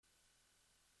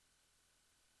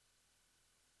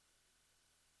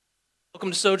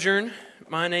Welcome to Sojourn.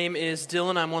 My name is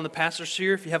Dylan. I'm one of the pastors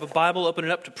here. If you have a Bible, open it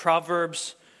up to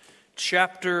Proverbs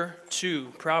chapter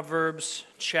 2. Proverbs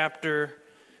chapter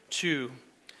 2.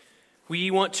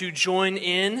 We want to join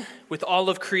in with all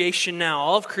of creation now.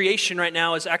 All of creation right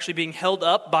now is actually being held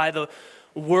up by the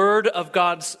word of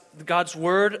God's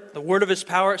word, the word of His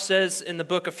power, it says in the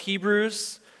book of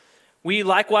Hebrews. We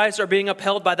likewise are being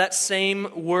upheld by that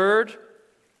same word,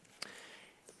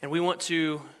 and we want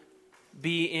to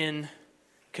be in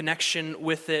connection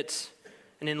with it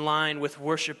and in line with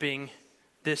worshiping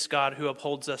this God who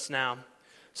upholds us now.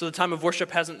 So the time of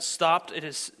worship hasn't stopped. It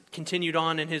has continued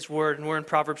on in His Word, and we're in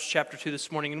Proverbs chapter 2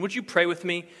 this morning. And would you pray with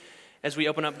me as we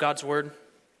open up God's Word?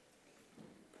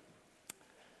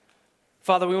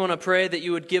 Father, we want to pray that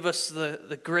you would give us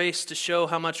the grace to show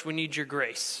how much we need your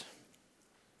grace,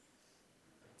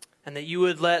 and that you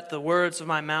would let the words of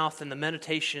my mouth and the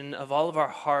meditation of all of our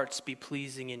hearts be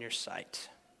pleasing in your sight.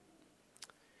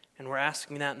 And we're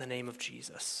asking that in the name of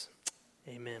Jesus.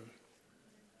 Amen.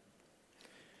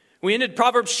 We ended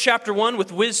Proverbs chapter 1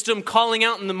 with wisdom calling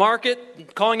out in the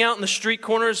market, calling out in the street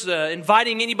corners,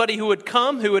 inviting anybody who would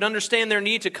come, who would understand their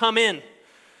need to come in.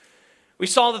 We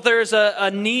saw that there's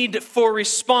a need for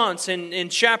response. In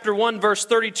chapter 1, verse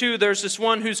 32, there's this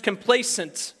one who's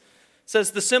complacent. It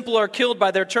says, the simple are killed by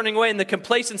their turning away, and the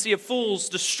complacency of fools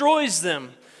destroys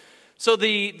them. So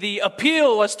the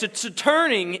appeal was to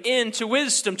turning into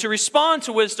wisdom, to respond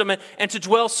to wisdom, and to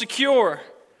dwell secure.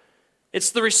 It's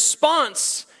the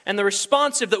response and the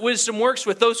responsive that wisdom works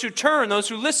with. Those who turn, those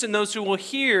who listen, those who will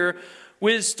hear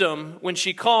wisdom when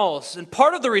she calls. And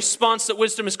part of the response that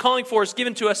wisdom is calling for is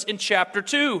given to us in chapter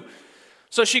 2.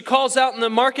 So she calls out in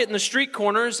the market and the street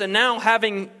corners, and now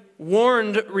having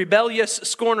warned rebellious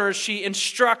scorners, she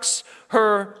instructs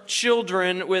her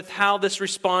children with how this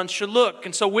response should look.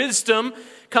 And so wisdom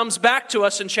comes back to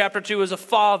us in chapter 2 as a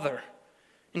father,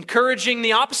 encouraging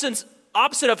the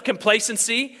opposite of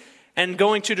complacency and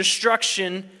going to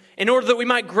destruction in order that we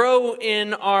might grow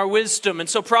in our wisdom. And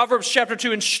so Proverbs chapter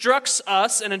 2 instructs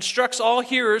us and instructs all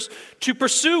hearers to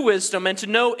pursue wisdom and to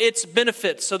know its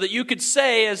benefits, so that you could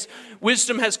say, as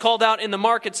wisdom has called out in the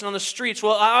markets and on the streets,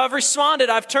 well, I've responded,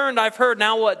 I've turned, I've heard,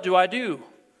 now what do I do?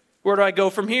 Where do I go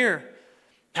from here?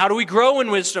 How do we grow in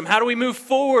wisdom? How do we move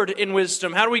forward in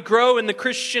wisdom? How do we grow in the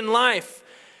Christian life?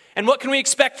 And what can we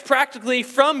expect practically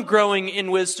from growing in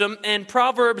wisdom? And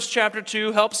Proverbs chapter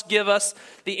 2 helps give us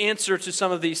the answer to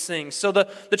some of these things. So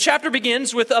the chapter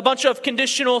begins with a bunch of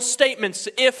conditional statements,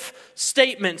 if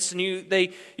statements. And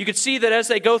you could see that as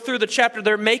they go through the chapter,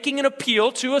 they're making an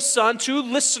appeal to a son, to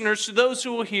listeners, to those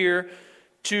who will hear,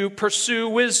 to pursue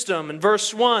wisdom. In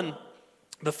verse 1,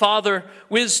 the father,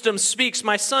 wisdom, speaks,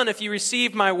 "My son, if you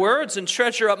receive my words and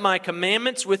treasure up my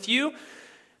commandments with you,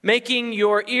 making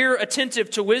your ear attentive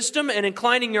to wisdom and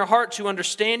inclining your heart to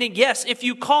understanding. Yes, if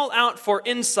you call out for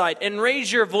insight and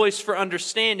raise your voice for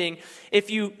understanding,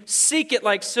 if you seek it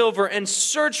like silver and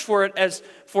search for it as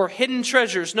for hidden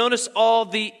treasures." Notice all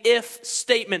the if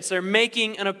statements. They're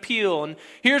making an appeal. And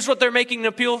here's what they're making an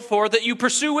appeal for, that you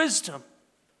pursue wisdom.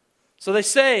 So they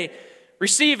say,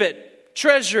 receive it,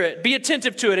 treasure it, be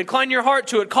attentive to it, incline your heart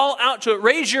to it, call out to it,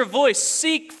 raise your voice,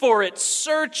 seek for it,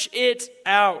 search it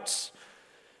out.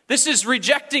 This is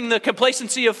rejecting the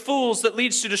complacency of fools that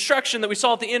leads to destruction that we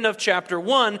saw at the end of chapter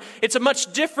 1. It's a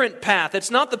much different path. It's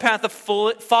not the path of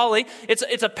folly.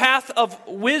 It's a path of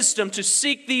wisdom to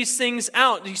seek these things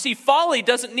out. You see, folly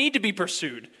doesn't need to be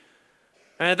pursued.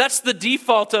 That's the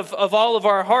default of all of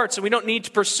our hearts, and we don't need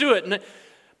to pursue it.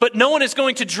 But no one is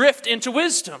going to drift into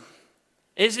wisdom.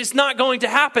 It's not going to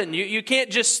happen. You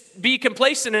can't just be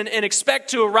complacent and expect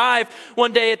to arrive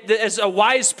one day as a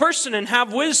wise person and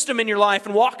have wisdom in your life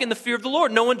and walk in the fear of the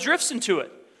Lord. No one drifts into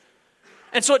it.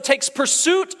 And so it takes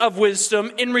pursuit of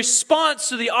wisdom in response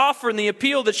to the offer and the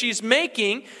appeal that she's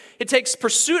making. It takes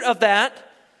pursuit of that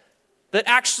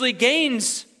actually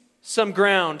gains some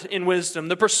ground in wisdom.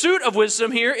 The pursuit of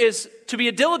wisdom here is to be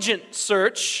a diligent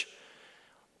search,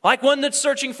 like one that's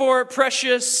searching for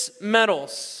precious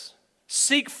metals.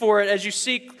 Seek for it as you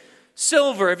seek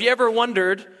silver. Have you ever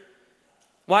wondered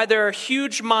why there are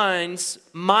huge mines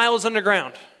miles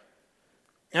underground?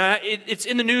 It's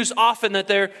in the news often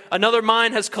that another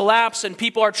mine has collapsed and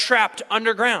people are trapped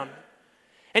underground.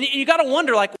 And you got to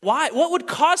wonder, like, why? What would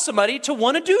cause somebody to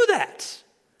want to do that?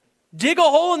 Dig a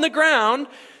hole in the ground,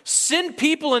 send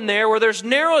people in there where there's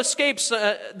narrow escapes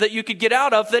that you could get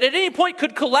out of that at any point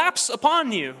could collapse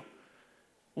upon you.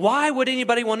 Why would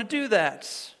anybody want to do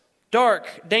that?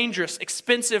 Dark, dangerous,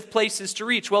 expensive places to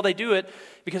reach. Well, they do it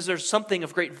because there's something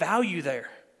of great value there.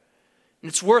 And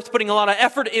it's worth putting a lot of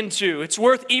effort into. It's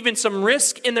worth even some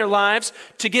risk in their lives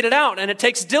to get it out. And it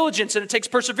takes diligence, and it takes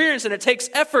perseverance, and it takes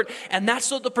effort. And that's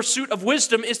what the pursuit of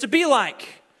wisdom is to be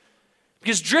like.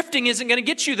 Because drifting isn't going to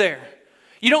get you there.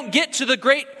 You don't get to the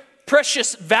great,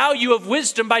 precious value of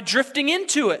wisdom by drifting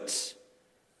into it.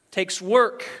 It takes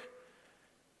work.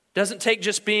 It doesn't take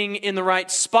just being in the right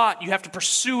spot. You have to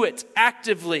pursue it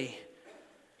actively.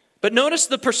 But notice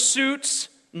the pursuit's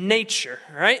nature,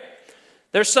 right?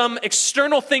 There's some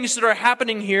external things that are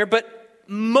happening here, but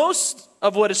most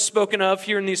of what is spoken of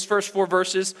here in these first 4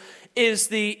 verses is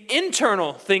the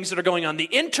internal things that are going on,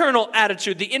 the internal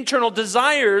attitude, the internal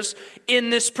desires in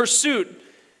this pursuit.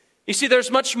 You see,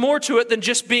 there's much more to it than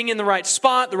just being in the right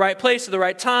spot, the right place, at the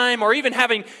right time, or even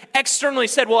having externally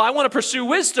said, well, I want to pursue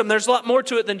wisdom. There's a lot more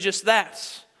to it than just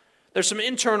that. There's some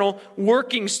internal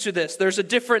workings to this. There's a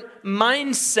different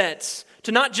mindset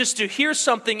to not just to hear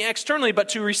something externally, but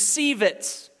to receive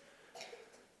it.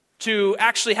 To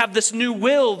actually have this new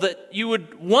will that you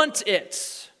would want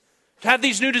it. To have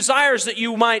these new desires that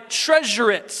you might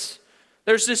treasure it.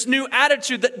 There's this new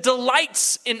attitude that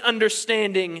delights in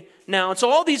understanding now. And so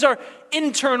all these are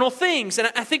internal things.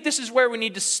 And I think this is where we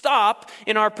need to stop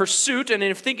in our pursuit and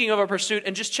in thinking of our pursuit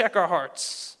and just check our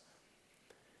hearts.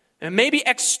 And maybe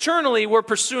externally we're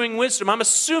pursuing wisdom. I'm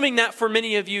assuming that for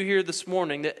many of you here this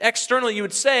morning, that externally you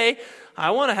would say,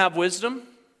 I want to have wisdom.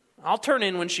 I'll turn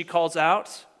in when she calls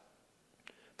out.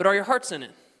 But are your hearts in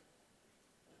it?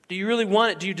 Do you really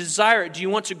want it? Do you desire it? Do you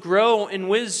want to grow in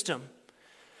wisdom?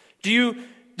 Do you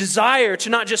desire to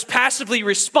not just passively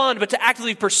respond, but to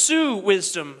actively pursue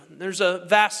wisdom? There's a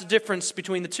vast difference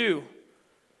between the two.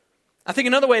 I think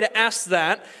another way to ask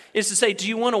that is to say, do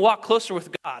you want to walk closer with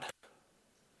God?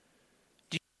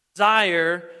 Do you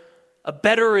desire a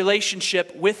better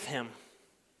relationship with Him?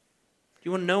 Do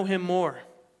you want to know Him more?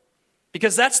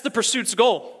 Because that's the pursuit's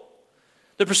goal.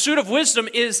 The pursuit of wisdom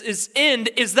is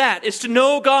to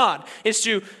know God, is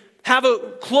to have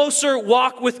a closer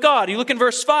walk with God. You look in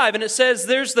verse 5 and it says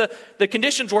there's the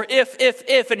conditions where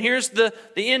if, and here's the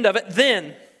end of it,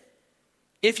 then.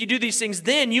 If you do these things,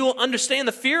 then you will understand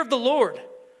the fear of the Lord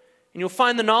and you'll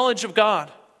find the knowledge of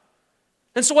God.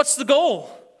 And so what's the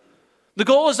goal? The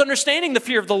goal is understanding the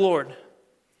fear of the Lord.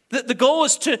 The goal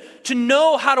is to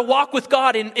know how to walk with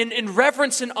God in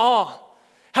reverence and awe.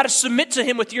 How to submit to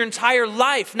Him with your entire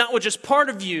life, not with just part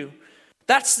of you.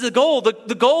 That's the goal.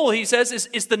 The goal, he says,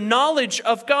 is the knowledge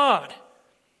of God.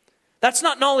 That's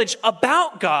not knowledge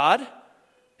about God.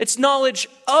 It's knowledge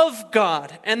of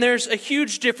God. And there's a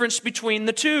huge difference between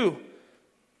the two.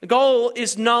 The goal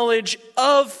is knowledge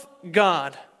of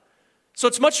God. So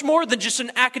it's much more than just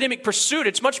an academic pursuit.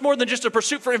 It's much more than just a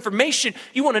pursuit for information.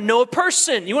 You want to know a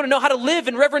person. You want to know how to live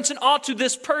in reverence and awe to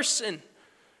this person.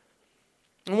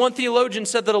 And one theologian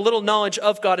said that a little knowledge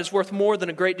of God is worth more than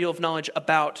a great deal of knowledge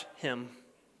about Him.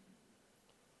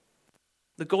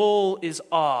 The goal is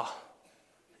awe.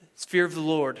 It's fear of the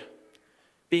Lord.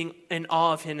 Being in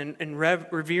awe of Him and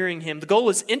revering Him. The goal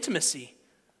is intimacy.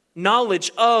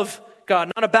 Knowledge of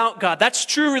God, not about God. That's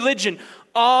true religion.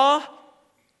 Awe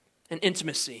and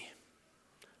intimacy.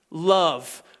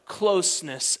 Love,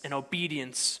 closeness, and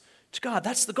obedience to God.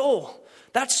 That's the goal.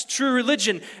 That's true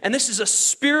religion. And this is a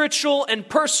spiritual and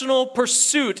personal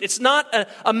pursuit. It's not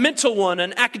a mental one,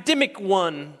 an academic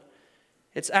one.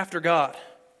 It's after God.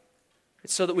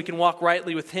 It's so that we can walk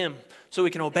rightly with Him, so we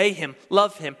can obey Him,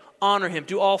 love Him, honor Him,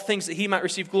 do all things that He might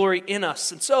receive glory in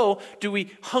us. And so, do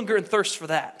we hunger and thirst for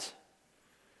that?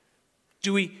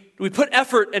 Do we put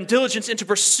effort and diligence into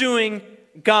pursuing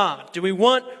God? Do we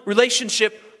want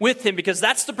relationship with Him? Because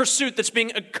that's the pursuit that's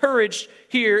being encouraged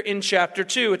here in chapter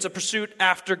 2. It's a pursuit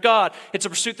after God. It's a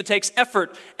pursuit that takes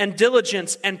effort and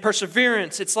diligence and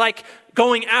perseverance. It's like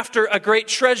going after a great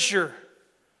treasure.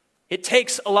 It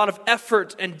takes a lot of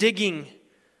effort and digging,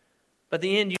 but in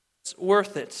the end, it's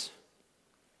worth it.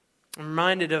 I'm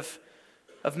reminded of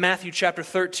Matthew chapter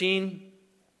 13.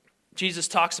 Jesus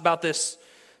talks about this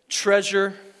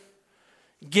treasure,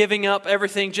 giving up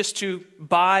everything just to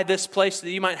buy this place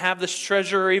that you might have this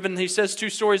treasure. Or even he says 2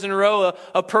 stories in a row,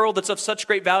 a pearl that's of such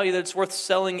great value that it's worth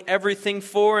selling everything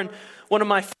for. And one of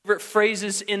my favorite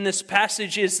phrases in this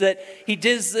passage is that he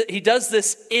does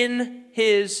this in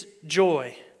His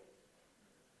joy.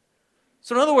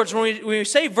 So in other words, when we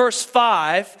say verse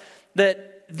 5,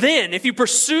 that then if you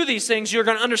pursue these things, you're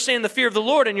going to understand the fear of the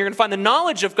Lord and you're going to find the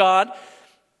knowledge of God,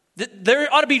 there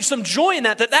ought to be some joy in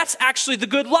that's actually the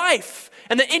good life.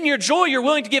 And that in your joy, you're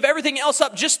willing to give everything else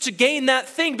up just to gain that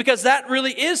thing, because that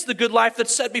really is the good life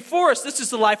that's set before us. This is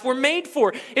the life we're made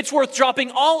for. It's worth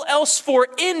dropping all else for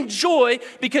in joy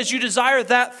because you desire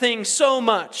that thing so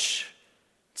much.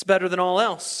 It's better than all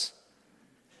else.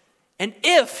 And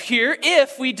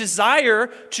if we desire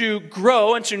to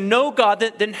grow and to know God,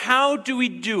 then how do we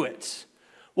do it?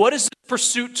 What is the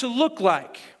pursuit to look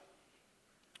like?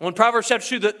 Well, in Proverbs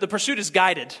chapter 2, the pursuit is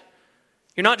guided.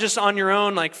 You're not just on your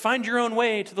own, like find your own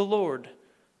way to the Lord.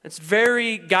 It's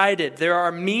very guided. There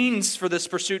are means for this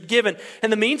pursuit given.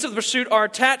 And the means of the pursuit are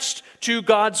attached to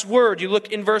God's word. You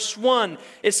look in verse 1,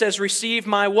 it says, receive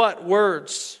my what?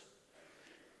 Words.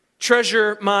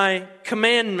 Treasure my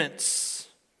commandments.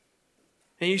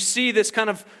 And you see this kind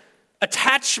of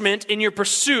attachment in your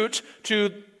pursuit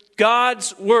to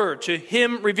God's word, to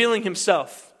Him revealing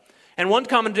Himself. And one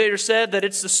commentator said that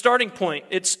it's the starting point.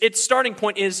 Its starting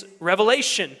point is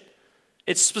revelation.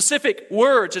 It's specific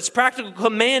words. It's practical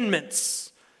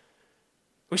commandments.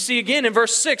 We see again in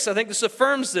verse 6, I think this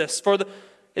affirms this.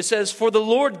 It says, for the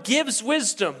Lord gives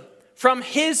wisdom. From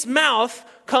His mouth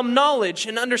come knowledge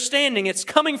and understanding. It's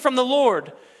coming from the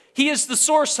Lord. He is the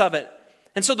source of it.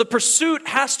 And so the pursuit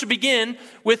has to begin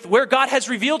with where God has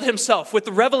revealed Himself, with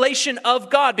the revelation of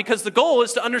God, because the goal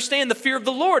is to understand the fear of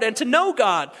the Lord and to know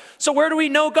God. So where do we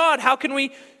know God? How can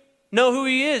we know who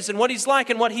He is and what He's like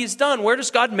and what He's done? Where does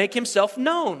God make Himself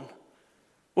known?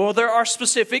 Well, there are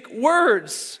specific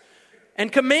words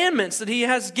and commandments that He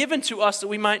has given to us that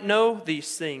we might know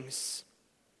these things.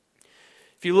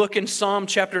 If you look in Psalm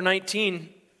chapter 19,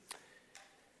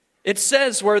 it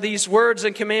says where these words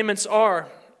and commandments are.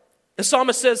 The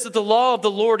psalmist says that the law of the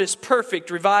Lord is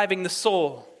perfect, reviving the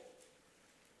soul.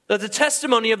 That the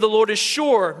testimony of the Lord is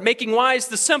sure, making wise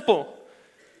the simple.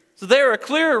 So there, a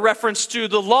clear reference to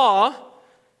the law,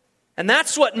 and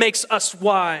that's what makes us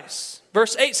wise.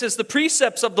 Verse 8 says, the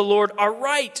precepts of the Lord are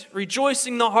right,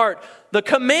 rejoicing the heart. The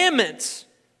commandment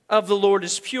of the Lord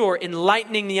is pure,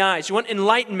 enlightening the eyes. You want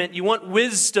enlightenment, you want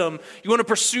wisdom, you want to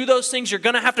pursue those things, you're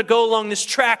going to have to go along this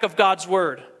track of God's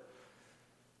word.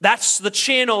 That's the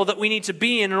channel that we need to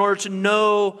be in order to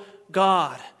know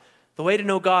God. The way to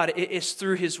know God is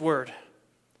through His word.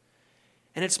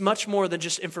 And it's much more than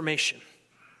just information.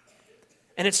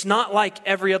 And it's not like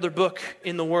every other book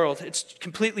in the world. It's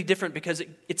completely different because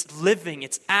it's living,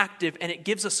 it's active, and it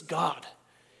gives us God.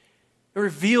 It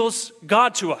reveals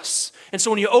God to us. And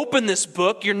so when you open this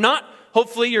book,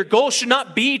 hopefully your goal should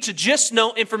not be to just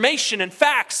know information and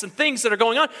facts and things that are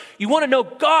going on. You want to know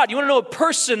God. You want to know a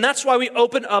person. That's why we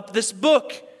open up this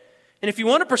book. And if you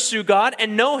want to pursue God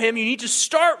and know Him, you need to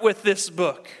start with this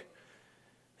book.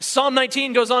 Psalm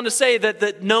 19 goes on to say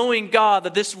that knowing God,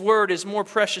 that this word is more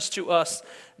precious to us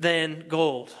than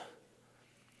gold.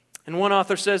 And one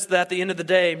author says that at the end of the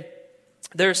day,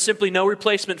 there is simply no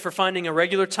replacement for finding a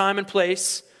regular time and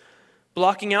place,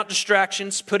 blocking out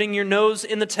distractions, putting your nose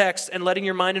in the text, and letting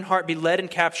your mind and heart be led and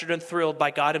captured and thrilled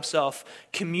by God Himself,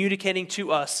 communicating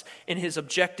to us in His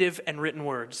objective and written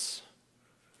words.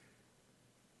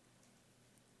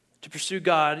 To pursue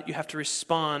God, you have to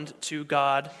respond to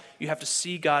God. You have to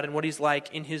see God and what He's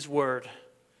like in His word.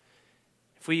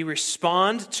 If we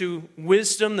respond to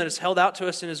wisdom that is held out to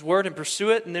us in His word and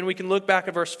pursue it, and then we can look back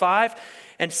at verse 5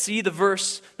 and see the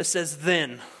verse that says,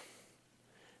 then.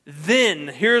 Then,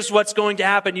 here's what's going to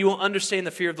happen. You will understand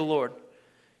the fear of the Lord.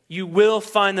 You will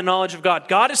find the knowledge of God.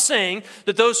 God is saying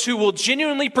that those who will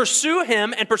genuinely pursue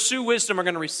Him and pursue wisdom are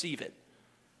going to receive it.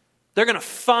 They're going to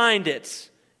find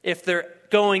it if they're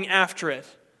going after it.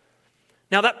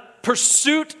 Now, that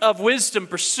pursuit of wisdom,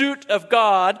 pursuit of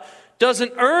God,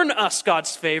 doesn't earn us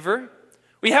God's favor.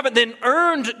 We haven't then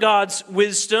earned God's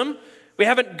wisdom. We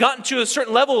haven't gotten to a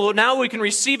certain level. Now we can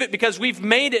receive it because we've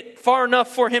made it far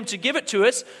enough for Him to give it to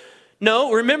us.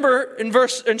 No, remember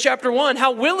in chapter 1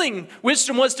 how willing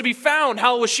wisdom was to be found,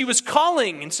 how she was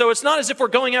calling. And so it's not as if we're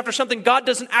going after something God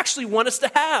doesn't actually want us to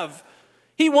have.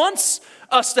 He wants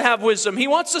us to have wisdom. He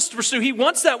wants us to pursue. He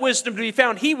wants that wisdom to be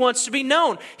found. He wants to be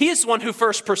known. He is the one who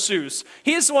first pursues.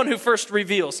 He is the one who first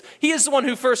reveals. He is the one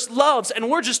who first loves.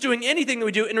 And we're just doing anything that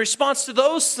we do in response to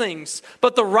those things.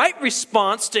 But the right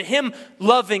response to Him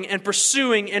loving and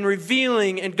pursuing and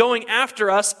revealing and going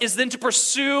after us is then to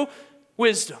pursue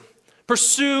wisdom.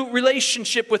 Pursue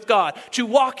relationship with God. To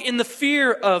walk in the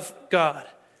fear of God.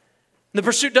 The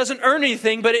pursuit doesn't earn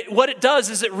anything, but what it does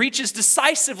is it reaches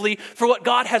decisively for what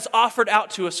God has offered out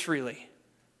to us freely.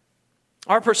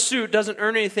 Our pursuit doesn't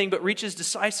earn anything, but reaches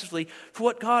decisively for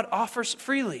what God offers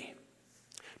freely.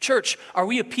 Church, are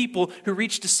we a people who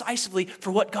reach decisively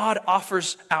for what God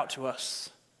offers out to us?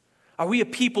 Are we a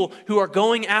people who are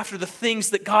going after the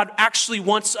things that God actually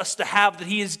wants us to have, that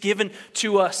He has given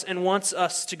to us and wants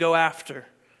us to go after?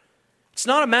 It's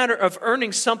not a matter of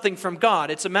earning something from God.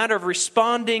 It's a matter of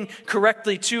responding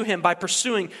correctly to Him by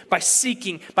pursuing, by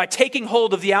seeking, by taking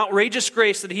hold of the outrageous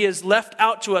grace that He has left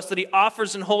out to us, that He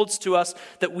offers and holds to us,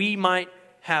 that we might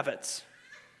habits.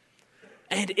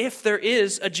 And if there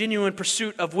is a genuine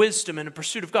pursuit of wisdom and a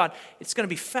pursuit of God, it's going to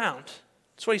be found.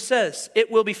 That's what he says.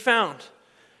 It will be found.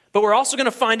 But we're also going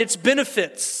to find its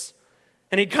benefits.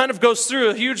 And he kind of goes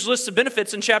through a huge list of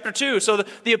benefits in chapter 2. So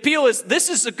the appeal is, this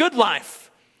is a good life.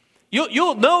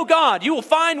 You'll know God. You will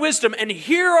find wisdom and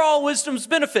hear all wisdom's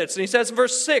benefits. And he says in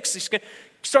verse 6, he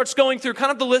starts going through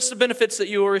kind of the list of benefits that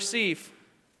you will receive.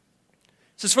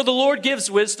 It says, for the Lord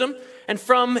gives wisdom, and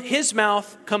from his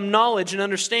mouth come knowledge and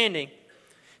understanding.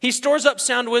 He stores up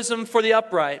sound wisdom for the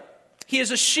upright. He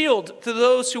is a shield to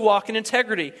those who walk in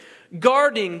integrity,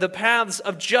 guarding the paths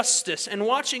of justice and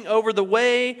watching over the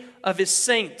way of his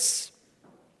saints.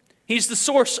 He's the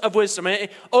source of wisdom.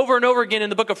 Over and over again in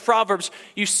the book of Proverbs,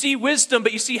 you see wisdom,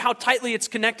 but you see how tightly it's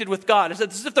connected with God. It's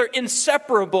as if they're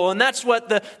inseparable, and that's what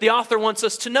the author wants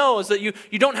us to know, is that you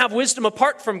don't have wisdom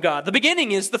apart from God. The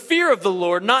beginning is the fear of the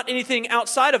Lord, not anything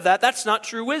outside of that. That's not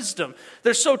true wisdom.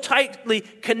 They're so tightly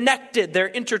connected. They're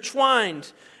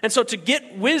intertwined. And so to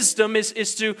get wisdom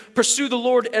is to pursue the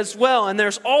Lord as well, and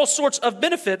there's all sorts of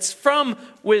benefits from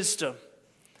wisdom.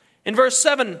 In verse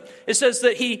 7, it says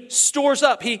that he stores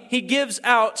up, he gives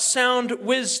out sound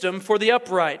wisdom for the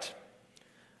upright.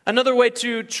 Another way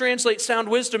to translate sound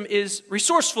wisdom is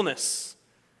resourcefulness,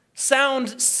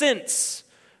 sound sense.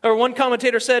 Or one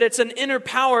commentator said it's an inner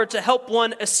power to help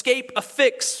one escape a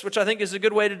fix, which I think is a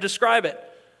good way to describe it.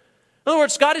 In other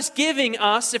words, God is giving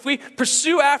us, if we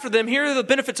pursue after them, here are the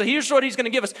benefits. So here's what he's going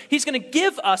to give us. He's going to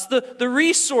give us the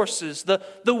resources, the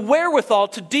wherewithal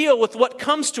to deal with what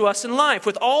comes to us in life,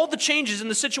 with all the changes and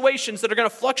the situations that are going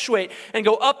to fluctuate and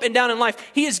go up and down in life.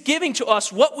 He is giving to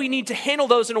us what we need to handle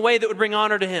those in a way that would bring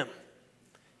honor to him.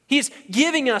 He is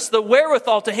giving us the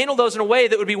wherewithal to handle those in a way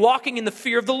that would be walking in the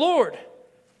fear of the Lord.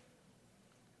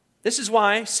 This is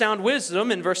why sound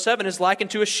wisdom in verse 7 is likened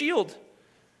to a shield.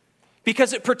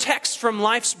 Because it protects from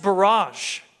life's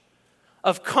barrage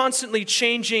of constantly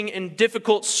changing and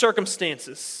difficult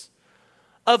circumstances,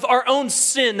 of our own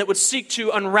sin that would seek to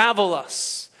unravel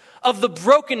us, of the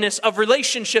brokenness of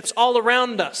relationships all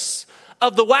around us,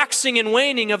 of the waxing and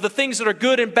waning of the things that are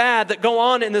good and bad that go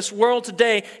on in this world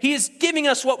today. He is giving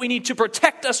us what we need to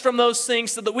protect us from those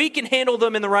things so that we can handle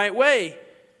them in the right way.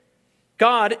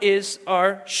 God is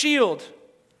our shield.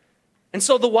 And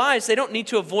so the wise, they don't need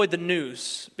to avoid the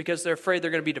news because they're afraid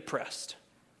they're going to be depressed.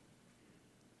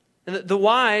 And the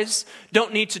wise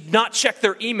don't need to not check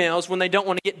their emails when they don't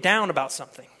want to get down about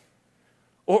something.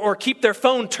 Or keep their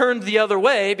phone turned the other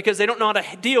way because they don't know how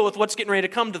to deal with what's getting ready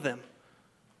to come to them.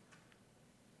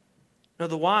 No,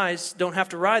 the wise don't have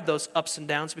to ride those ups and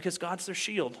downs because God's their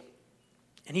shield.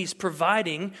 And he's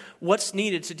providing what's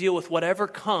needed to deal with whatever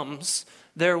comes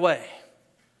their way.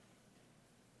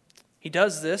 He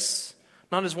does this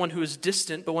not as one who is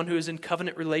distant, but one who is in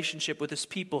covenant relationship with his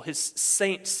people, his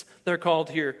saints, they're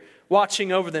called here,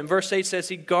 watching over them. Verse 8 says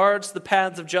he guards the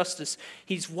paths of justice.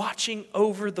 He's watching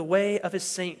over the way of his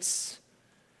saints.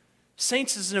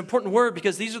 Saints is an important word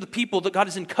because these are the people that God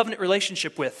is in covenant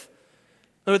relationship with.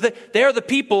 They are the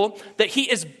people that he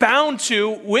is bound to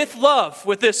with love,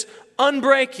 with this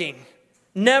unbreaking,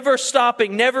 never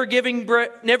stopping, never giving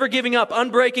up,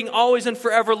 unbreaking, always and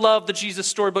forever love, the Jesus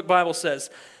Storybook Bible says.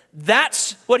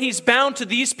 That's what he's bound to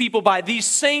these people by, these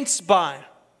saints by.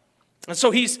 And so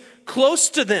he's close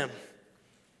to them.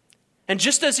 And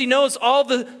just as he knows all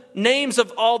the names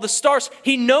of all the stars,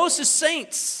 he knows his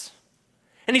saints.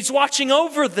 And he's watching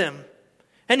over them.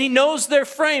 And he knows their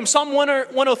frame. Psalm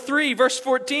 103, verse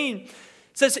 14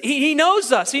 says he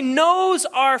knows us. He knows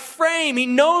our frame. He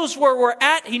knows where we're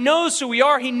at. He knows who we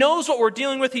are. He knows what we're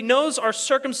dealing with. He knows our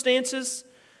circumstances.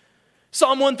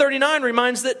 Psalm 139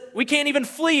 reminds that we can't even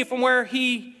flee from where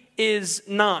he is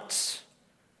not.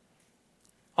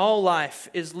 All life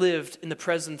is lived in the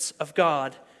presence of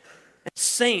God. And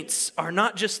saints are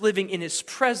not just living in his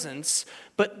presence,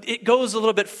 but it goes a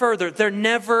little bit further. They're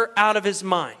never out of his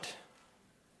mind.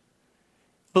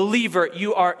 Believer,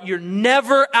 you're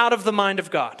never out of the mind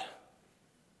of God.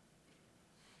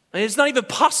 And it's not even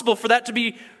possible for that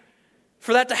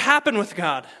to happen with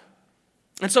God.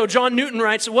 And so John Newton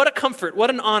writes, what a comfort,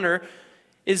 what an honor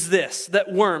is this,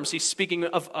 that worms, he's speaking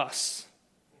of us,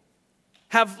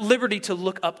 have liberty to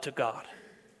look up to God,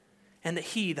 and that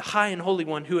he, the high and holy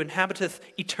one who inhabiteth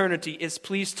eternity, is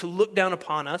pleased to look down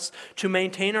upon us, to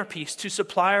maintain our peace, to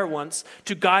supply our wants,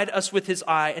 to guide us with his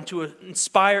eye, and to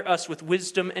inspire us with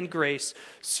wisdom and grace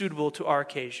suitable to our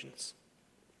occasions.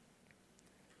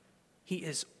 He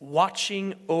is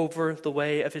watching over the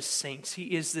way of his saints.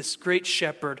 He is this great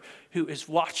shepherd who is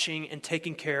watching and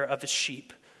taking care of his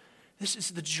sheep. This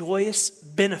is the joyous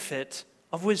benefit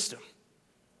of wisdom.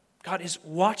 God is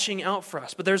watching out for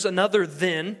us. But there's another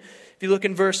then. If you look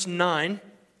in verse 9, it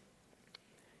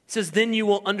says, then you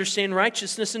will understand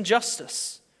righteousness and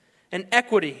justice and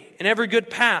equity and every good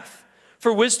path.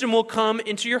 For wisdom will come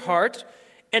into your heart,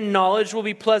 and knowledge will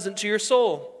be pleasant to your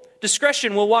soul.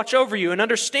 Discretion will watch over you, and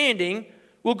understanding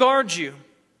will guard you.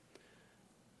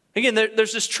 Again,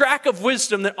 there's this track of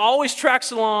wisdom that always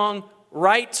tracks along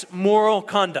right moral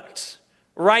conduct,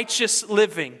 righteous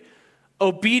living,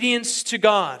 obedience to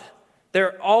God.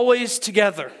 They're always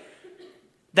together.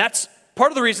 That's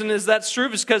part of the reason is that's true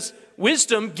is because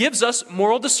wisdom gives us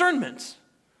moral discernment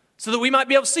so that we might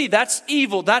be able to see that's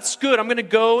evil, that's good. I'm going to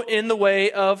go in the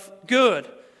way of good.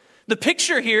 The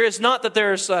picture here is not that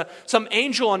there's some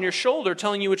angel on your shoulder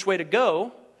telling you which way to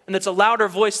go, and that's a louder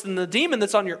voice than the demon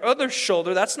that's on your other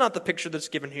shoulder. That's not the picture that's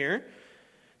given here.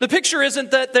 The picture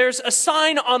isn't that there's a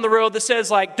sign on the road that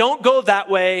says, like, don't go that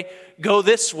way, go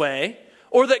this way,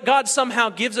 or that God somehow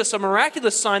gives us a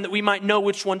miraculous sign that we might know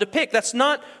which one to pick. That's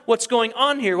not what's going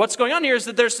on here. What's going on here is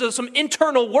that there's some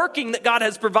internal working that God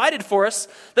has provided for us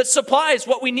that supplies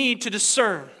what we need to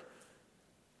discern.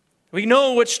 We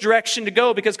know which direction to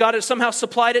go because God has somehow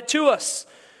supplied it to us.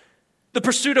 The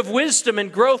pursuit of wisdom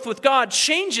and growth with God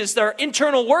changes our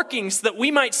internal workings that we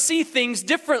might see things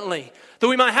differently, that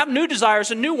we might have new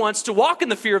desires and new wants to walk in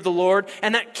the fear of the Lord,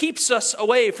 and that keeps us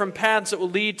away from paths that will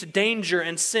lead to danger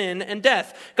and sin and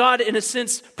death. God, in a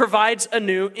sense, provides a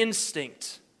new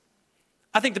instinct.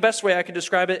 I think the best way I could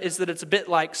describe it is that it's a bit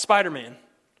like Spider-Man.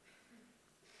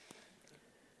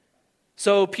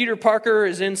 So Peter Parker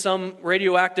is in some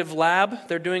radioactive lab.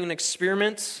 They're doing an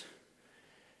experiment,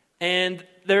 and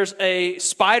there's a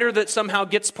spider that somehow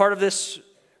gets part of this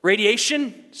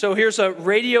radiation. So here's a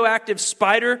radioactive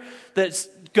spider that's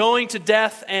going to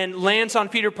death and lands on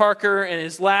Peter Parker, and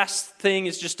his last thing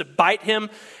is just to bite him,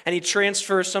 and he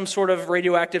transfers some sort of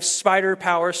radioactive spider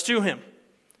powers to him.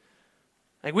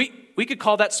 Like we could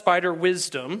call that spider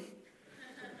wisdom.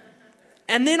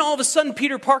 And then all of a sudden,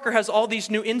 Peter Parker has all these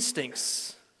new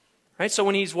instincts. Right? So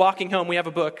when he's walking home, we have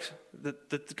a book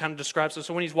that kind of describes it.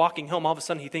 So when he's walking home, all of a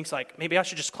sudden he thinks like, maybe I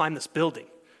should just climb this building.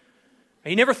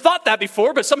 He never thought that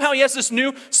before, but somehow he has this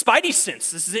new spidey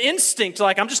sense, this instinct,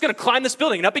 like I'm just going to climb this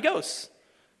building, and up he goes.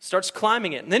 Starts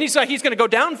climbing it. And then he's going to go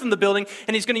down from the building,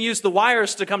 and he's going to use the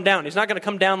wires to come down. He's not going to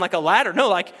come down like a ladder. No,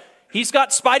 like he's got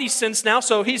spidey sense now,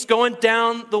 so he's going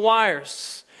down the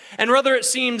wires. And whether it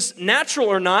seems natural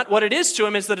or not, what it is to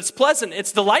him is that it's pleasant,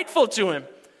 it's delightful to him.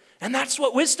 And that's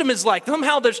what wisdom is like.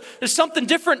 Somehow there's something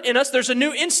different in us. There's a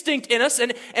new instinct in us,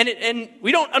 and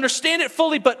we don't understand it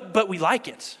fully, but we like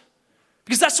it.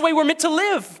 Because that's the way we're meant to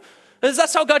live.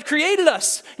 That's how God created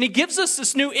us. And he gives us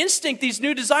this new instinct, these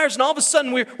new desires, and all of a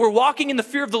sudden we're walking in the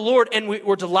fear of the Lord, and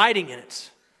we're delighting in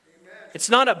it. Amen. It's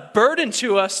not a burden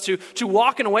to us to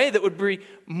walk in a way that would be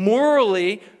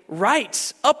morally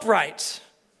right, upright,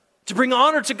 to bring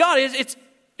honor to God.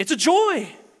 It's a joy.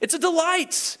 It's a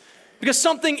delight. Because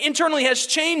something internally has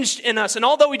changed in us. And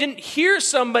although we didn't hear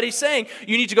somebody saying,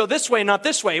 you need to go this way, not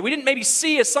this way. We didn't maybe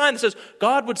see a sign that says,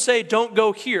 God would say, don't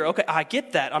go here. Okay, I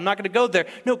get that. I'm not going to go there.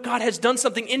 No, God has done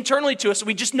something internally to us.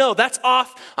 We just know that's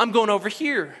off. I'm going over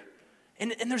here.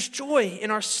 And there's joy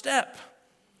in our step.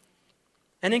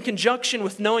 And in conjunction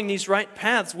with knowing these right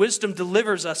paths, wisdom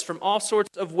delivers us from all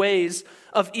sorts of ways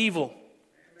of evil.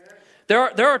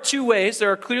 There are two ways.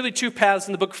 There are clearly two paths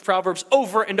in the book of Proverbs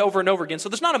over and over and over again. So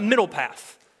there's not a middle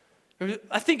path.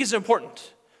 I think is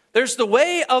important. There's the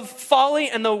way of folly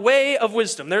and the way of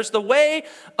wisdom. There's the way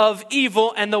of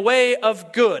evil and the way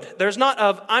of good. There's not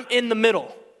of I'm in the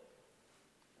middle.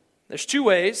 There's two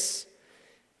ways.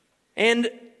 And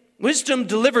wisdom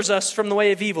delivers us from the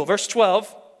way of evil. Verse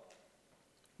 12,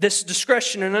 this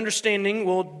discretion and understanding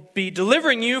will be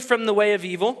delivering you from the way of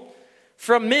evil,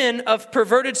 from men of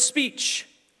perverted speech,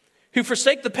 who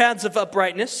forsake the paths of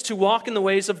uprightness to walk in the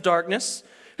ways of darkness,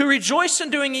 who rejoice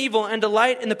in doing evil and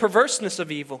delight in the perverseness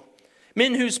of evil,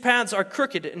 men whose paths are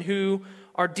crooked and who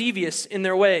are devious in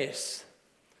their ways.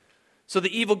 So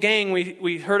the evil gang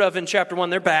we heard of in chapter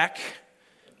 1, they're back.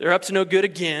 They're up to no good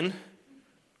again.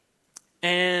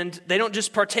 And they don't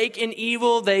just partake in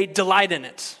evil, they delight in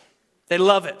it. They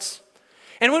love it.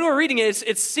 And when we're reading it,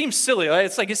 it seems silly. Right?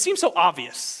 It's like it seems so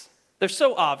obvious. They're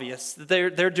so obvious that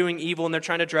they're doing evil and they're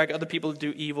trying to drag other people to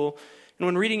do evil. And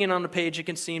when reading it on the page, it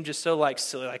can seem just so like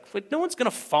silly. Like no one's going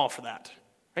to fall for that.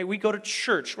 Right? We go to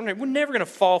church. We're never going to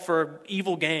fall for an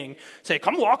evil gang. Say,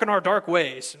 come walk in our dark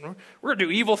ways. And we're going to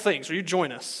do evil things. Will you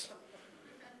join us?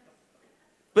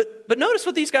 But notice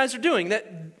what these guys are doing.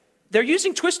 That they're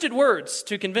using twisted words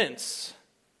to convince.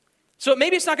 So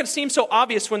maybe it's not going to seem so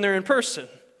obvious when they're in person.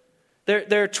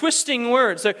 They're twisting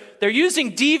words. They're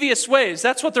using devious ways.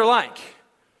 That's what they're like.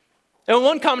 And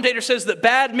one commentator says that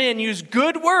bad men use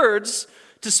good words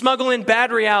to smuggle in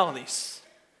bad realities.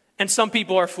 And some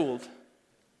people are fooled.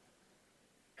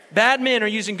 Bad men are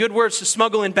using good words to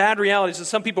smuggle in bad realities, and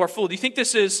some people are fooled. Do you think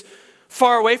this is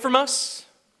far away from us?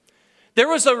 There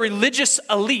was a religious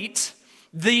elite,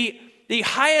 the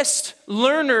highest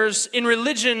learners in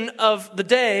religion of the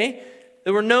day,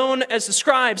 that were known as the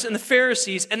scribes and the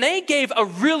Pharisees, and they gave a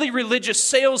really religious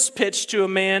sales pitch to a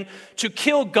man to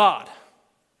kill God.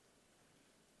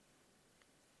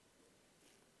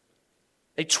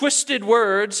 They twisted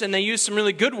words and they used some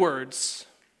really good words.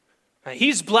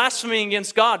 He's blaspheming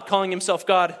against God, calling himself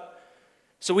God,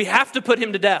 so we have to put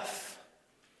him to death.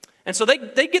 And so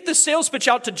they get this sales pitch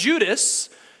out to Judas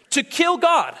to kill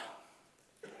God.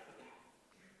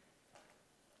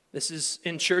 This is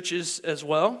in churches as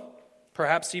well,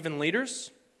 perhaps even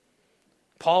leaders.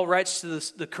 Paul writes to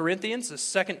the Corinthians, the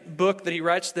second book that he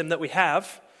writes to them that we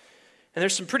have. And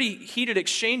there's some pretty heated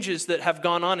exchanges that have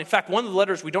gone on. In fact, one of the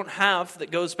letters we don't have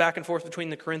that goes back and forth between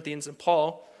the Corinthians and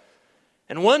Paul.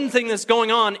 And one thing that's going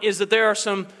on is that there are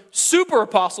some super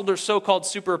apostles, or so-called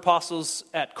super apostles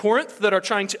at Corinth, that are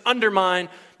trying to undermine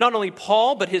not only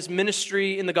Paul, but his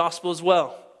ministry in the gospel as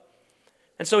well.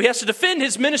 And so he has to defend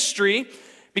his ministry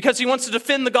because he wants to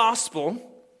defend the gospel.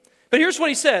 But here's what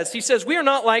he says. He says, we are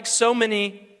not like so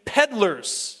many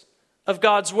peddlers of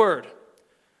God's word.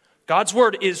 God's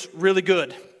word is really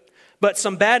good. But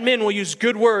some bad men will use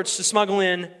good words to smuggle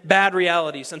in bad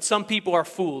realities, and some people are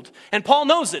fooled. And Paul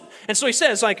knows it. And so he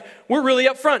says, we're really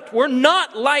upfront. We're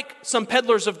not like some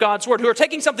peddlers of God's word who are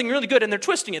taking something really good and they're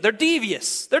twisting it. They're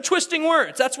devious. They're twisting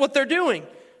words. That's what they're doing.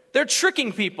 They're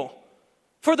tricking people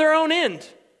for their own end.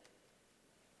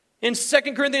 In 2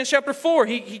 Corinthians chapter 4,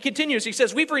 he continues. He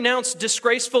says, we've renounced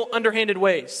disgraceful, underhanded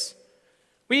ways.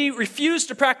 We refuse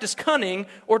to practice cunning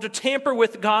or to tamper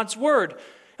with God's word.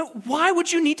 Why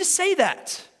would you need to say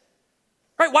that?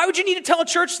 Right? Why would you need to tell a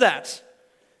church that?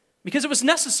 Because it was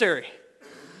necessary.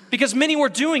 Because many were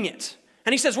doing it.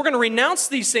 And he says, we're going to renounce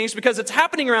these things because it's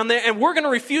happening around there, and we're going to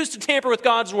refuse to tamper with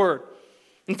God's word.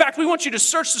 In fact, we want you to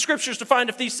search the scriptures to find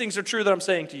if these things are true that I'm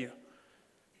saying to you.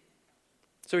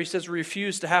 So he says,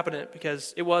 refuse to happen it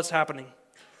because it was happening.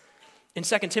 In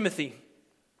 2 Timothy,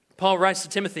 Paul writes to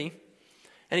Timothy,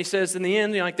 and he says, in the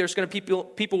end, there's going to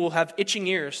people will have itching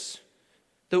ears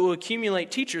that will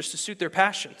accumulate teachers to suit their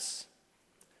passions.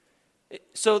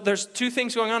 So there's two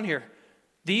things going on here.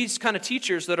 These kind of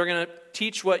teachers that are going to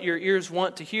teach what your ears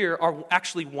want to hear are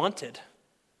actually wanted.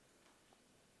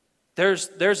 There's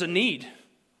a need,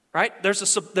 right? There's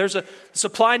a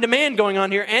supply and demand going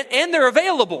on here, and they're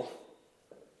available.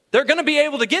 They're going to be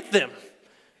able to get them.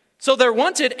 So they're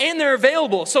wanted and they're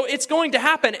available. So it's going to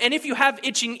happen. And if you have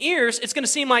itching ears, it's going to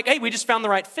seem like, hey, we just found the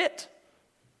right fit.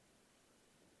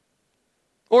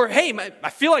 Or, hey, I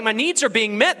feel like my needs are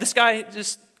being met. This guy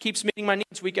just keeps meeting my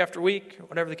needs week after week, or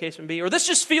whatever the case may be. Or this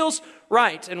just feels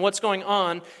right. And what's going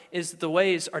on is that the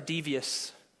ways are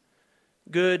devious.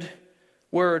 Good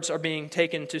words are being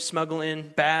taken to smuggle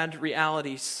in bad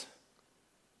realities.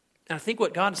 And I think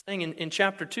what God is saying in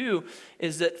chapter 2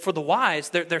 is that for the wise,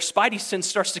 their spidey sense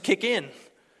starts to kick in.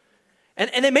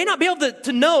 And they may not be able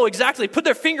to know exactly, put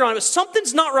their finger on it, but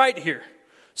something's not right here.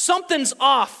 Something's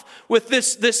off with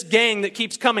this gang that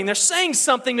keeps coming. They're saying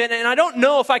something, and I don't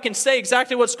know if I can say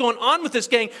exactly what's going on with this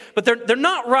gang, but they're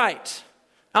not right.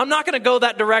 I'm not going to go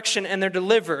that direction, and they're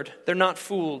delivered. They're not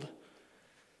fooled.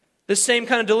 This same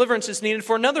kind of deliverance is needed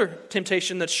for another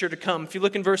temptation that's sure to come. If you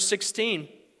look in verse 16.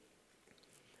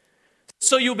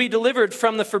 So you'll be delivered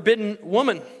from the forbidden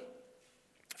woman,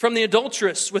 from the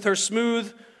adulteress with her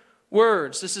smooth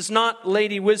words. This is not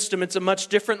Lady Wisdom. It's a much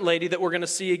different lady that we're going to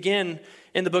see again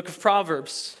in the book of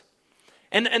Proverbs.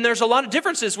 And there's a lot of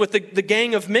differences with the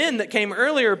gang of men that came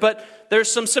earlier, but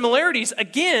there's some similarities.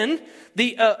 Again,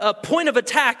 a point of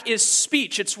attack is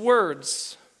speech. It's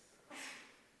words.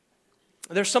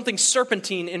 There's something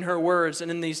serpentine in her words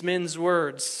and in these men's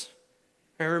words.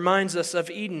 It reminds us of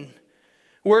Eden.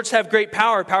 Words have great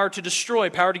power to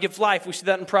destroy, power to give life. We see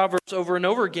that in Proverbs over and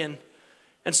over again.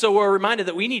 And so we're reminded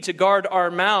that we need to guard our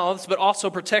mouths, but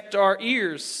also protect our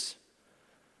ears.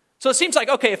 So it seems like,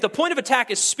 okay, if the point of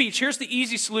attack is speech, here's the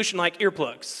easy solution, like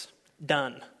earplugs.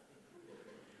 Done.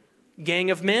 Gang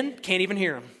of men, can't even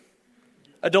hear them.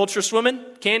 Adulterous woman,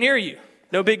 can't hear you.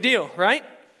 No big deal, right?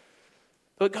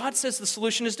 But God says the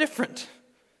solution is different.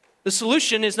 The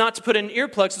solution is not to put in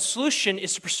earplugs. The solution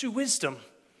is to pursue wisdom.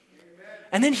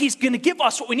 And then he's going to give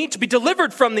us what we need to be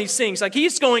delivered from these things. Like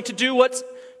he's going to do what's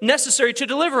necessary to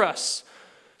deliver us.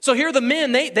 So here the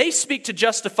men, they speak to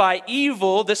justify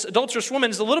evil. This adulterous woman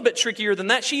is a little bit trickier than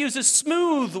that. She uses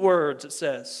smooth words, it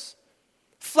says.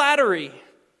 Flattery.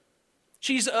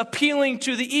 She's appealing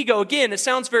to the ego. Again, it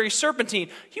sounds very serpentine.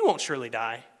 You won't surely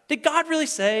die. Did God really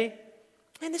say,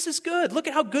 man, this is good. Look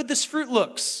at how good this fruit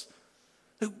looks.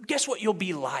 Guess what you'll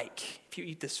be like if you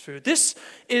eat this fruit. This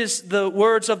is the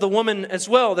words of the woman as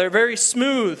well. They're very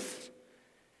smooth.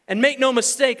 And make no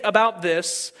mistake about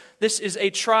this, this is a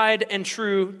tried and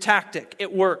true tactic.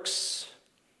 It works.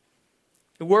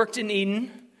 It worked in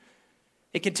Eden.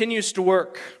 It continues to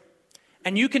work.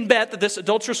 And you can bet that this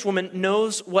adulterous woman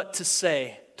knows what to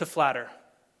say to flatter.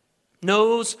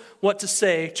 Knows what to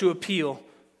say to appeal.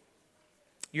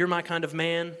 You're my kind of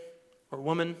man or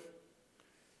woman.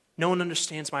 No one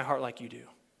understands my heart like you do.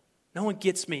 No one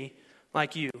gets me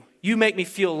like you. You make me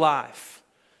feel alive.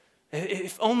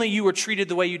 If only you were treated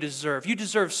the way you deserve. You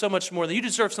deserve so much more. You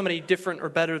deserve somebody different or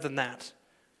better than that.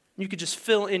 You could just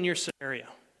fill in your scenario.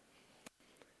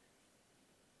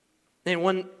 And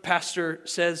one pastor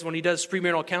says when he does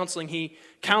premarital counseling, he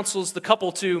counsels the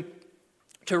couple to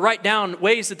write down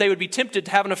ways that they would be tempted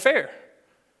to have an affair.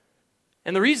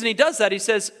 And the reason he does that, he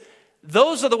says,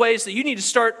 those are the ways that you need to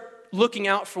start looking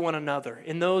out for one another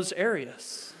in those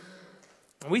areas.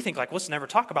 And we think like, let's never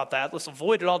talk about that. Let's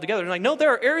avoid it altogether. And like, no,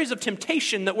 there are areas of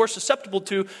temptation that we're susceptible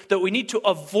to that we need to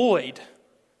avoid.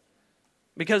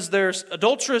 Because there's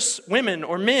adulterous women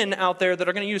or men out there that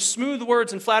are going to use smooth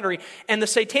words and flattery. And the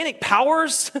satanic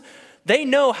powers, they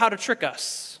know how to trick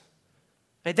us.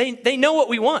 They know what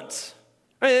we want.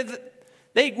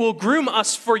 They will groom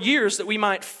us for years that we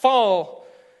might fall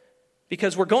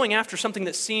because we're going after something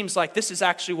that seems like this is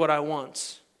actually what I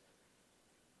want.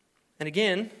 And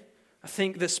again, I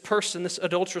think this person, this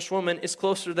adulterous woman, is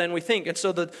closer than we think. And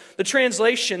so the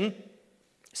translation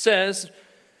says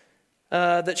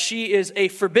that she is a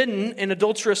forbidden and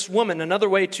adulterous woman. Another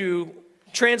way to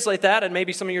translate that, and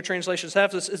maybe some of your translations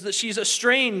have this, is that she's a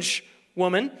strange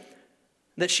woman,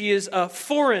 that she is a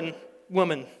foreign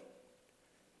woman.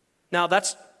 Now,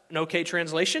 that's an okay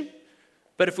translation.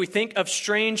 But if we think of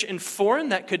strange and foreign,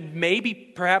 that could maybe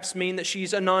perhaps mean that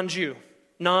she's a non-Jew,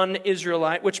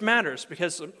 non-Israelite, which matters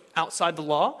because outside the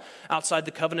law, outside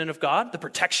the covenant of God, the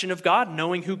protection of God,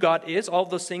 knowing who God is, all of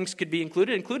those things could be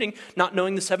included, including not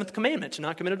knowing the seventh commandment, to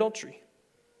not commit adultery.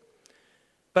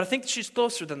 But I think that she's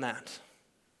closer than that.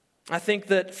 I think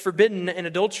that forbidden and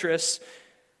adulterous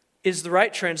is the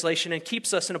right translation and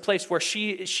keeps us in a place where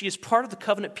she is part of the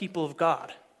covenant people of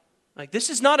God. Like, this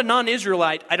is not a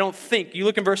non-Israelite, I don't think. You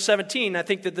look in verse 17, I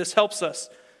think that this helps us.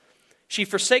 She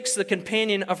forsakes the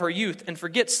companion of her youth and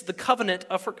forgets the covenant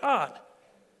of her God.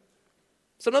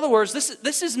 So in other words,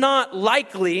 this is not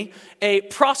likely a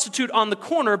prostitute on the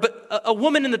corner, but a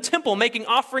woman in the temple making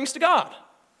offerings to God.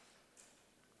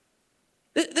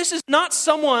 This is not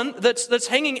someone that's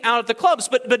hanging out at the clubs,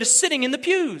 but is sitting in the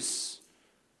pews.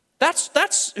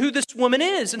 That's who this woman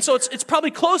is. And so it's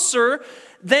probably closer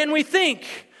than we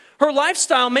think. Her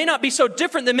lifestyle may not be so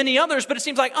different than many others, but it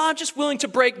seems like, I'm just willing to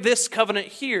break this covenant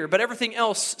here, but everything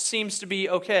else seems to be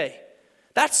okay.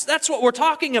 That's what we're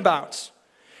talking about.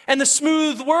 And the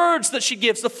smooth words that she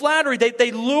gives, the flattery, they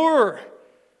lure.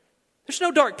 There's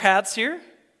no dark paths here. I'm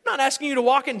not asking you to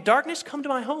walk in darkness. Come to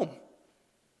my home.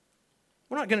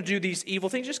 We're not going to do these evil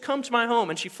things. Just come to my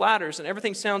home. And she flatters, and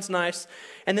everything sounds nice.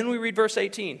 And then we read verse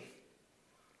 18.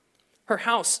 Her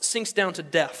house sinks down to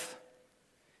death,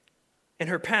 and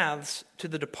her paths to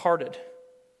the departed.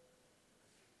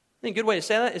 I think a good way to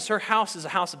say that is her house is a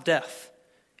house of death.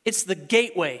 It's the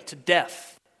gateway to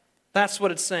death. That's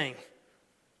what it's saying.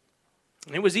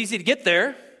 And it was easy to get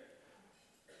there,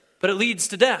 but it leads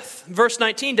to death. Verse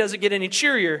 19 doesn't get any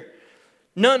cheerier.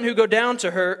 None who go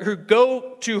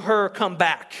to her come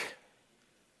back,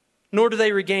 nor do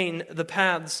they regain the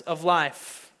paths of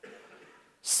life.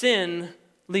 Sin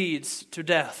leads to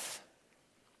death.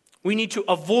 We need to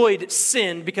avoid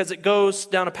sin because it goes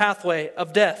down a pathway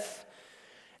of death.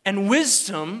 And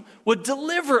wisdom would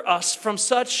deliver us from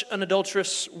such an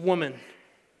adulterous woman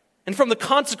and from the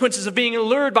consequences of being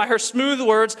allured by her smooth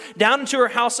words down into her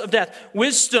house of death.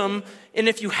 Wisdom, and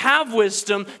if you have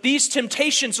wisdom, these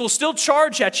temptations will still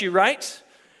charge at you, right?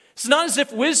 It's not as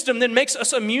if wisdom then makes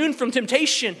us immune from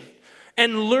temptation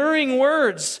and luring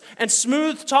words and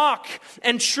smooth talk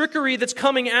and trickery that's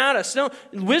coming at us. No,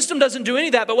 wisdom doesn't do any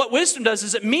of that, but what wisdom does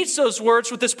is it meets those words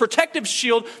with this protective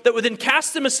shield that would then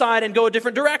cast them aside and go a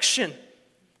different direction.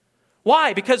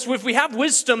 Why? Because if we have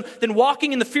wisdom, then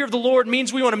walking in the fear of the Lord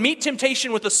means we want to meet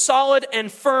temptation with a solid and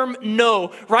firm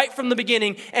no right from the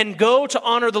beginning and go to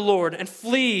honor the Lord and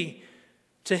flee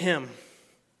to Him.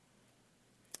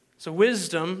 So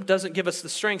wisdom doesn't give us the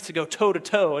strength to go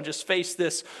toe-to-toe and just face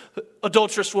this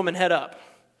adulterous woman head up.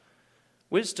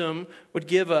 Wisdom would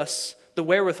give us the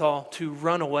wherewithal to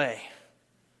run away,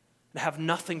 to have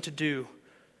nothing to do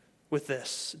with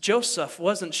this. Joseph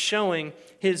wasn't showing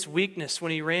his weakness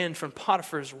when he ran from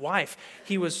Potiphar's wife.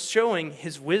 He was showing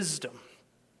his wisdom.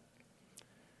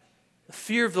 The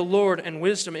fear of the Lord and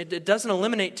wisdom, it doesn't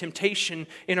eliminate temptation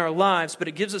in our lives, but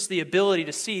it gives us the ability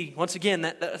to see, once again,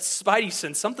 that spidey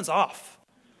sense, something's off.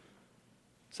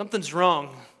 Something's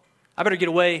wrong. I better get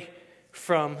away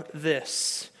from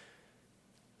this.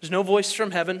 There's no voice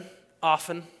from heaven,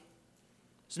 often.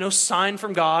 There's no sign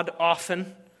from God,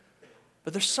 often.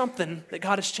 But there's something that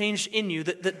God has changed in you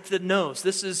that knows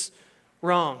this is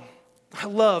wrong. I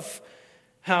love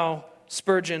how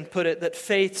Spurgeon put it, that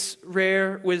faith's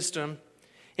rare wisdom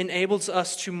enables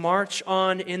us to march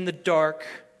on in the dark.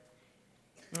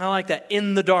 I like that,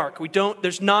 in the dark.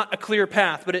 There's not a clear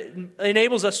path, but it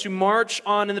enables us to march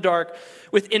on in the dark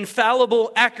with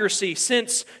infallible accuracy,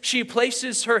 since she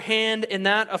places her hand in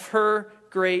that of her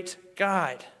great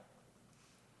guide.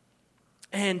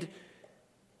 And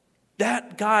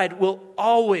that guide will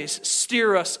always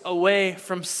steer us away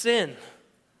from sin.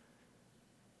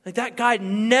 Like that guide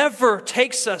never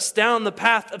takes us down the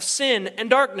path of sin and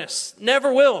darkness.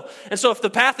 Never will. And so if the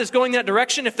path is going that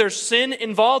direction, if there's sin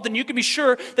involved, then you can be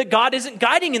sure that God isn't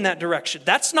guiding in that direction.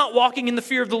 That's not walking in the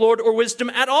fear of the Lord or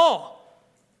wisdom at all.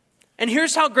 And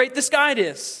here's how great this guide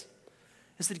is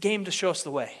that he came to show us the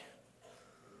way.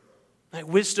 Like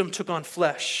wisdom took on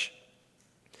flesh.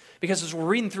 Because as we're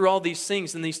reading through all these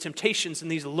things and these temptations and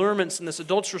these allurements and this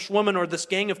adulterous woman or this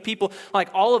gang of people, like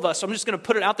all of us, I'm just going to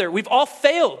put it out there, we've all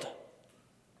failed.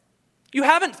 You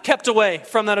haven't kept away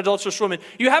from that adulterous woman.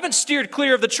 You haven't steered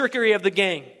clear of the trickery of the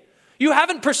gang. You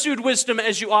haven't pursued wisdom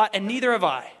as you ought, and neither have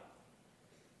I.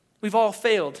 We've all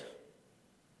failed.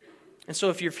 And so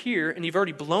if you're here and you've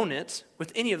already blown it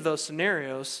with any of those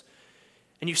scenarios,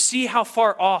 and you see how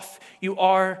far off you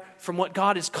are from what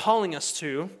God is calling us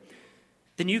to,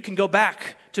 then you can go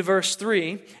back to verse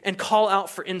 3 and call out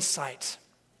for insight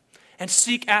and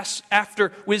seek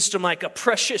after wisdom like a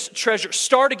precious treasure.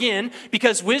 Start again,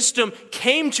 because wisdom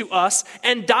came to us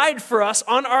and died for us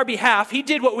on our behalf. He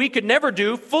did what we could never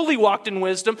do, fully walked in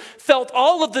wisdom, felt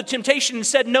all of the temptation and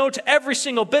said no to every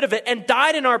single bit of it, and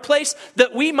died in our place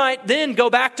that we might then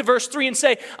go back to verse 3 and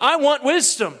say, I want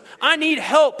wisdom. I need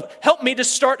help. Help me to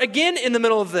start again in the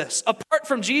middle of this. Apart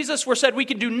from Jesus, we're said we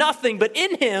can do nothing, but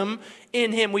in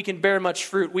Him we can bear much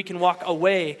fruit. We can walk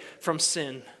away from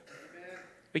sin.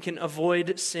 We can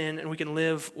avoid sin, and we can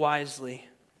live wisely.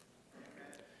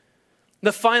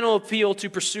 The final appeal to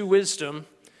pursue wisdom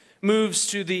moves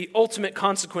to the ultimate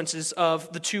consequences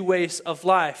of the two ways of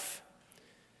life.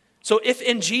 So if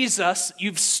in Jesus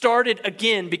you've started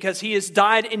again because He has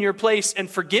died in your place and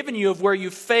forgiven you of where you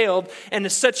failed and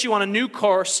has set you on a new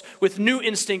course with new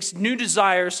instincts, new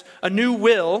desires, a new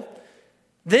will,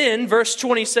 then verse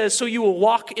 20 says, so you will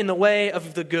walk in the way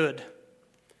of the good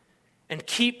and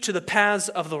keep to the paths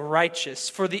of the righteous,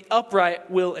 for the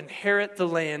upright will inherit the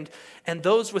land, and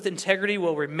those with integrity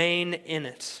will remain in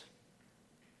it.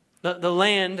 The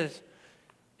land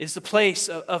is the place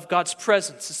of God's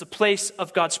presence. It's the place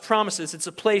of God's promises. It's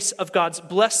a place of God's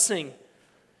blessing.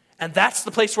 And that's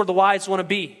the place where the wise want to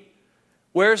be.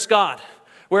 Where's God?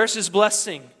 Where's His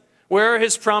blessing? Where are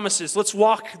His promises? Let's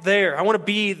walk there. I want to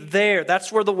be there. That's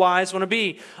where the wise want to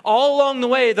be. All along the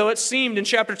way, though it seemed in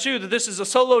chapter 2 that this is a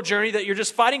solo journey, that you're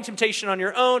just fighting temptation on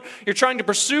your own, you're trying to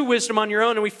pursue wisdom on your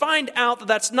own, and we find out that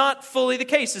that's not fully the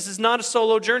case. This is not a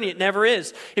solo journey. It never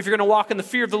is. If you're going to walk in the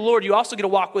fear of the Lord, you also get to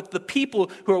walk with the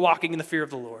people who are walking in the fear of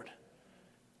the Lord.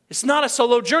 It's not a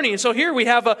solo journey. And so here we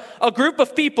have a group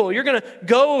of people. You're going to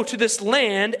go to this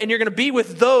land and you're going to be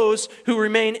with those who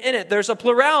remain in it. There's a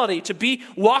plurality. To be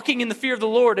walking in the fear of the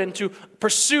Lord and to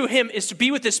pursue Him is to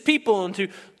be with His people and to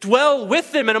dwell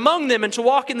with them and among them and to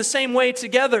walk in the same way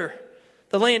together.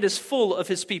 The land is full of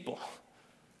His people.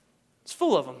 It's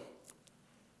full of them.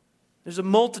 There's a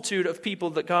multitude of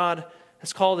people that God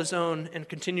has called His own and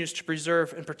continues to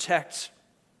preserve and protect.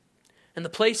 And the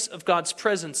place of God's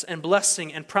presence and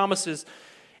blessing and promises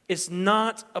is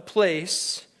not a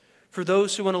place for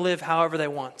those who want to live however they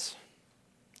want.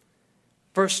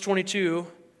 Verse 22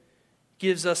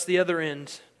 gives us the other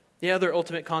end, the other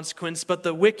ultimate consequence. But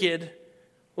the wicked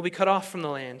will be cut off from the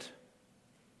land,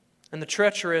 and the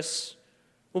treacherous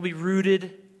will be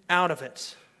rooted out of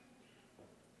it.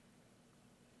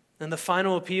 And the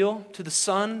final appeal to the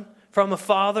Son from a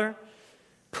Father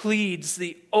pleads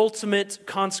the ultimate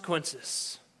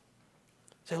consequences.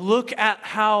 So look at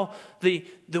how the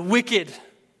wicked,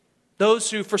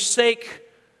 those who forsake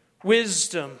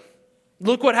wisdom,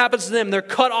 Look what happens to them. They're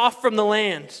cut off from the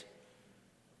land.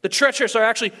 The treacherous are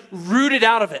actually rooted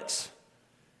out of it.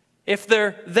 If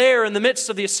they're there in the midst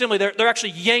of the assembly, they're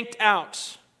actually yanked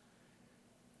out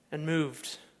and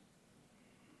moved.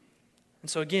 And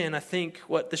so again, I think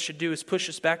what this should do is push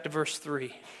us back to verse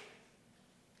 3.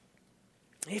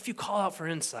 If you call out for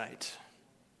insight,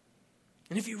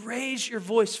 and if you raise your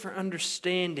voice for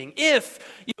understanding, if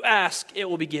you ask, it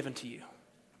will be given to you.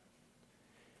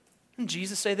 Didn't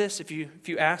Jesus say this? If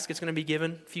you ask, it's going to be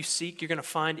given. If you seek, you're going to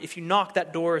find. If you knock,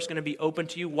 that door is going to be open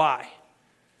to you. Why?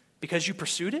 Because you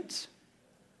pursued it?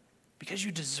 Because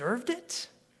you deserved it?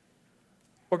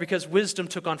 Or because wisdom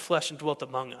took on flesh and dwelt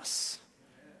among us?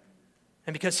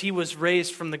 And because he was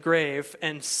raised from the grave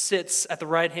and sits at the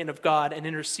right hand of God and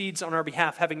intercedes on our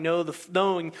behalf,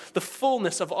 knowing the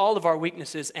fullness of all of our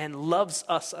weaknesses and loves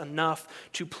us enough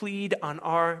to plead on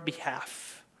our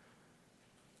behalf.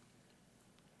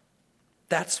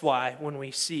 That's why when we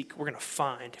seek, we're going to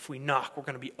find. If we knock, we're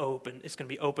going to be open. It's going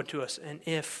to be open to us. And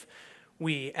if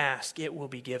we ask, it will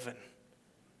be given.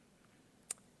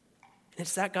 And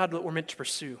it's that God that we're meant to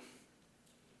pursue.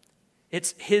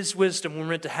 It's his wisdom we're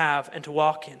meant to have and to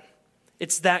walk in.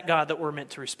 It's that God that we're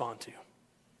meant to respond to.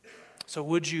 So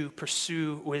would you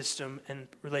pursue wisdom and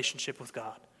relationship with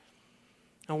God?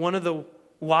 Now, one of the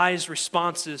wise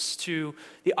responses to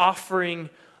the offering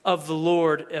of the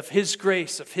Lord, of his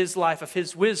grace, of his life, of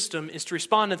his wisdom, is to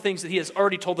respond to things that he has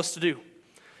already told us to do.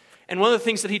 And one of the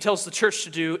things that he tells the church to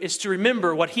do is to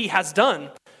remember what he has done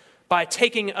by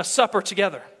taking a supper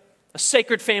together. A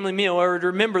sacred family meal, or to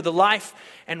remember the life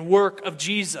and work of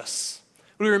Jesus.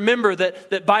 We remember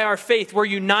that by our faith, we're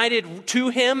united to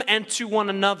him and to one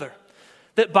another.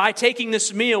 That by taking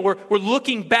this meal, we're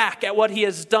looking back at what he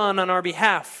has done on our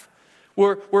behalf.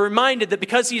 We're reminded that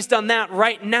because he's done that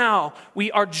right now, we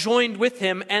are joined with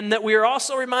him, and that we are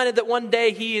also reminded that one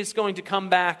day he is going to come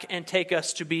back and take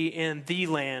us to be in the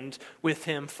land with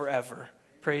him forever.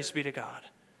 Praise be to God.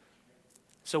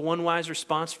 So one wise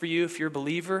response for you, if you're a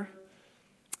believer,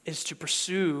 is to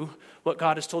pursue what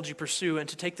God has told you to pursue and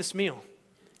to take this meal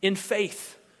in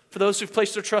faith. For those who've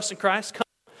placed their trust in Christ, come,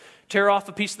 tear off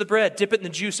a piece of the bread, dip it in the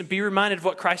juice, and be reminded of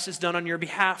what Christ has done on your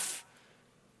behalf.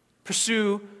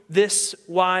 Pursue this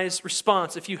wise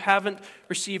response. If you haven't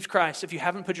received Christ, if you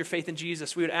haven't put your faith in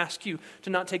Jesus, we would ask you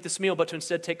to not take this meal, but to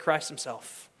instead take Christ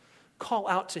himself. Call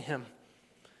out to him.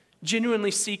 Genuinely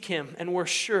seek him, and we're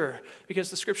sure, because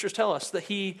the scriptures tell us that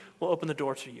he will open the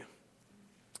door to you.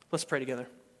 Let's pray together.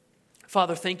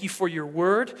 Father, thank you for your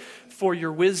word, for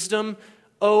your wisdom.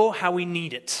 Oh, how we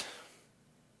need it.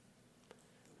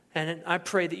 And I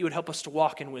pray that you would help us to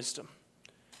walk in wisdom,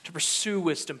 to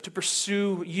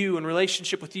pursue you in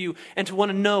relationship with you, and to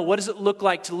want to know, what does it look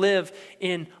like to live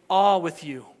in awe with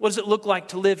you? What does it look like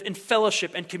to live in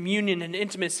fellowship and communion and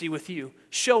intimacy with you?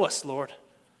 Show us, Lord.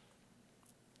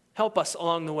 Help us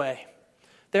along the way.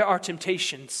 There are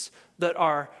temptations that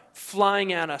are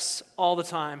flying at us all the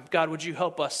time. God, would you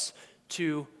help us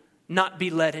to not be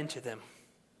led into them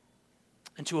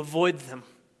and to avoid them?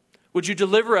 Would you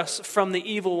deliver us from the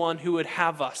evil one who would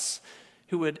have us,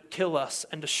 who would kill us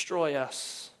and destroy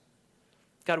us?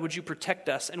 God, would you protect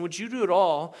us? And would you do it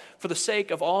all for the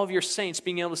sake of all of your saints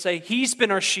being able to say, he's been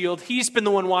our shield, he's been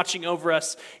the one watching over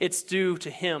us. It's due to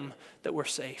him that we're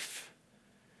safe.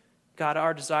 God,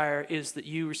 our desire is that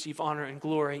you receive honor and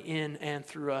glory in and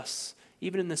through us.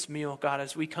 Even in this meal, God,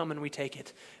 as we come and we take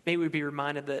it, may we be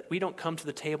reminded that we don't come to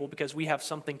the table because we have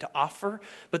something to offer,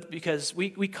 but because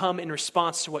we come in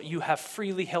response to what you have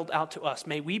freely held out to us.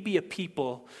 May we be a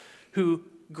people who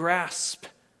grasp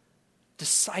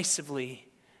decisively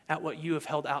at what you have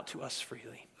held out to us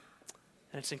freely.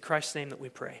 And it's in Christ's name that we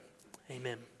pray.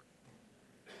 Amen.